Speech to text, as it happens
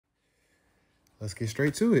let's get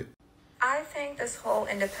straight to it. I think this whole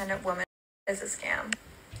independent woman is a scam.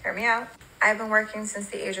 Hear me out. I've been working since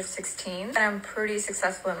the age of 16 and I'm pretty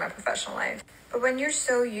successful in my professional life. But when you're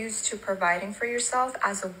so used to providing for yourself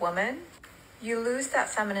as a woman, you lose that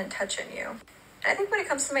feminine touch in you. I think when it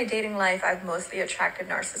comes to my dating life, I've mostly attracted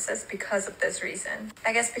narcissists because of this reason.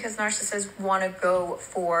 I guess because narcissists want to go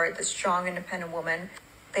for the strong, independent woman.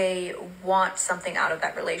 They want something out of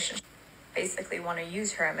that relationship. Basically want to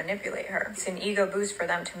use her and manipulate her. It's an ego boost for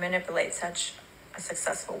them to manipulate such a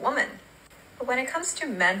successful woman. But when it comes to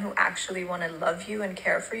men who actually want to love you and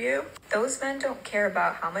care for you, those men don't care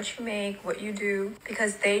about how much you make, what you do,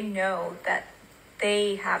 because they know that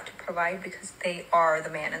they have to provide because they are the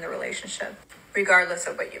man in the relationship, regardless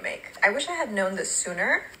of what you make. I wish I had known this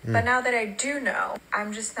sooner, but now that I do know,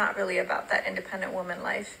 I'm just not really about that independent woman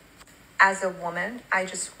life. As a woman, I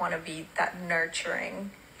just want to be that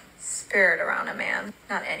nurturing spirit around a man.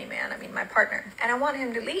 Not any man, I mean my partner. And I want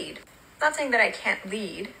him to lead. Not saying that I can't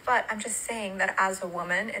lead, but I'm just saying that as a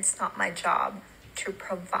woman, it's not my job to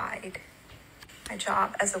provide. My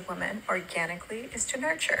job as a woman, organically, is to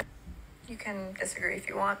nurture. You can disagree if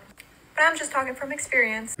you want, but I'm just talking from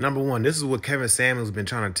experience. Number one, this is what Kevin Samuels been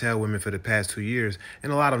trying to tell women for the past 2 years,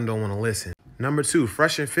 and a lot of them don't want to listen. Number two,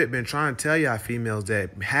 Fresh and Fit been trying to tell y'all females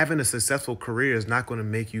that having a successful career is not going to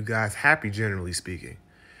make you guys happy, generally speaking.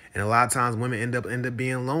 And a lot of times women end up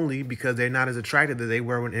being lonely because they're not as attractive as they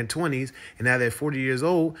were in their 20s, and now they're 40 years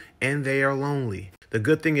old and they are lonely. The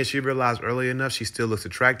good thing is she realized early enough she still looks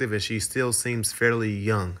attractive and she still seems fairly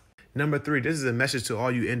young. Number three, this is a message to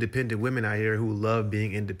all you independent women out here who love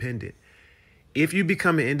being independent. If you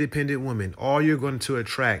become an independent woman, all you're going to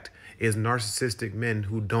attract is narcissistic men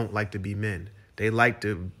who don't like to be men. They like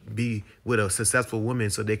to be with a successful woman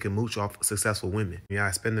so they can mooch off successful women.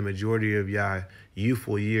 Y'all spend the majority of y'all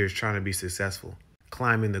youthful years trying to be successful,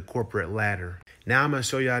 climbing the corporate ladder. Now I'm going to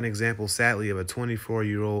show y'all an example, sadly, of a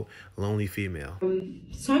 24-year-old lonely female.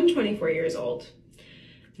 So I'm 24 years old,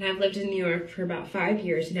 and I've lived in New York for about 5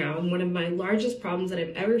 years now. And one of my largest problems that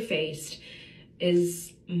I've ever faced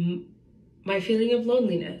is my feeling of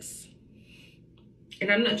loneliness.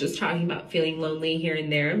 And I'm not just talking about feeling lonely here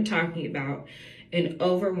and there. I'm talking about an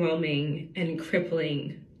overwhelming and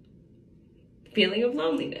crippling feeling of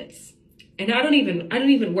loneliness. And I don't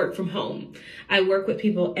even work from home. I work with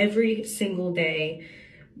people every single day,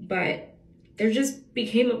 but there just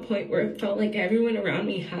became a point where it felt like everyone around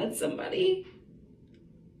me had somebody.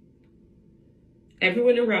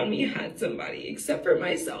 Everyone around me had somebody except for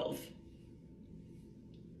myself.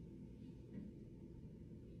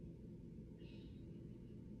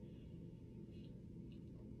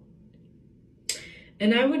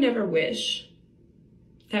 And I would never wish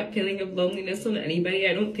that feeling of loneliness on anybody.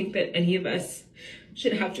 I don't think that any of us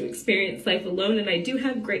should have to experience life alone. And I do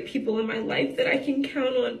have great people in my life that I can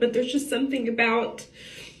count on, but there's just something about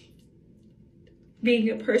being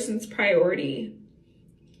a person's priority,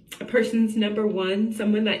 a person's number one,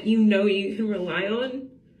 someone that you know you can rely on.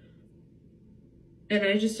 And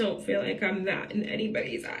I just don't feel like I'm that in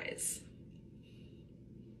anybody's eyes.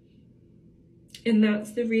 And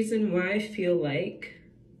that's the reason why I feel like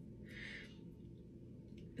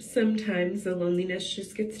sometimes the loneliness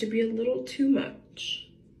just gets to be a little too much.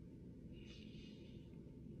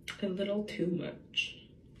 A little too much.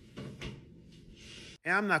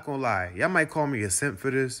 And I'm not going to lie, y'all might call me a simp for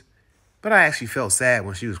this, but I actually felt sad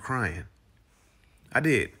when she was crying. I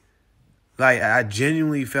did. Like, I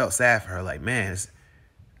genuinely felt sad for her. Like, man,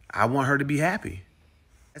 I want her to be happy.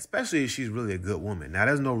 Especially if she's really a good woman. Now,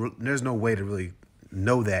 there's no way to really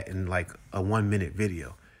know that in like a 1-minute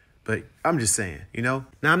video. But I'm just saying, you know.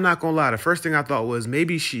 Now, I'm not going to lie. The first thing I thought was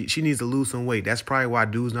maybe she needs to lose some weight. That's probably why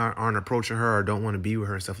dudes aren't approaching her or don't want to be with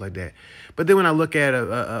her and stuff like that. But then when I look at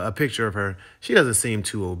a picture of her, she doesn't seem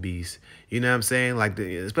too obese. You know what I'm saying? Like,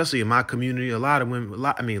 especially in my community, a lot of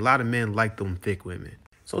men like them thick women.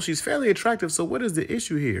 So she's fairly attractive. So what is the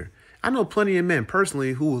issue here? I know plenty of men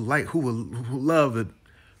personally who would love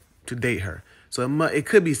to date her. So it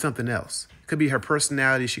could be something else. It could be her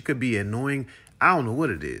personality. She could be annoying. I don't know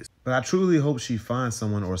what it is. But I truly hope she finds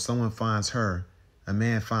someone, or someone finds her, a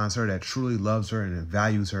man finds her that truly loves her and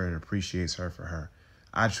values her and appreciates her for her.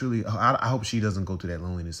 I hope she doesn't go through that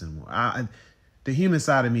loneliness anymore. The human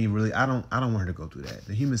side of me, really, I don't want her to go through that.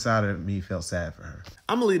 The human side of me felt sad for her.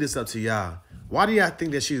 I'm going to leave this up to y'all. Why do y'all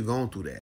think that she's going through that?